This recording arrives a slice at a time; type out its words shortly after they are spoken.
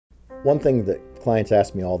One thing that clients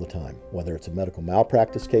ask me all the time, whether it's a medical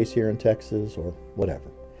malpractice case here in Texas or whatever,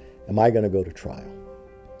 am I going to go to trial?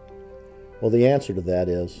 Well, the answer to that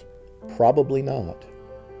is probably not.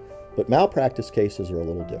 But malpractice cases are a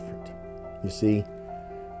little different. You see,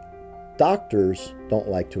 doctors don't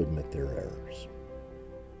like to admit their errors.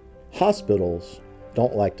 Hospitals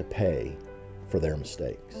don't like to pay for their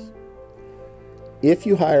mistakes. If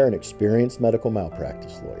you hire an experienced medical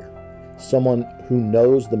malpractice lawyer, someone who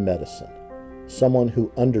knows the medicine, someone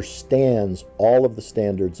who understands all of the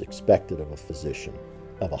standards expected of a physician,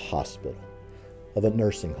 of a hospital, of a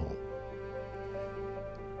nursing home,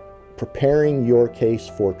 preparing your case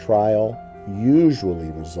for trial usually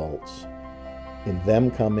results in them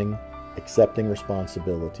coming, accepting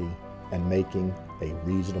responsibility, and making a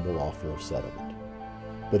reasonable offer of settlement.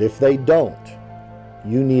 But if they don't,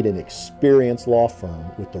 you need an experienced law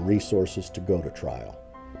firm with the resources to go to trial.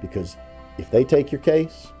 Because if they take your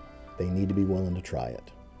case, they need to be willing to try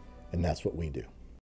it. And that's what we do.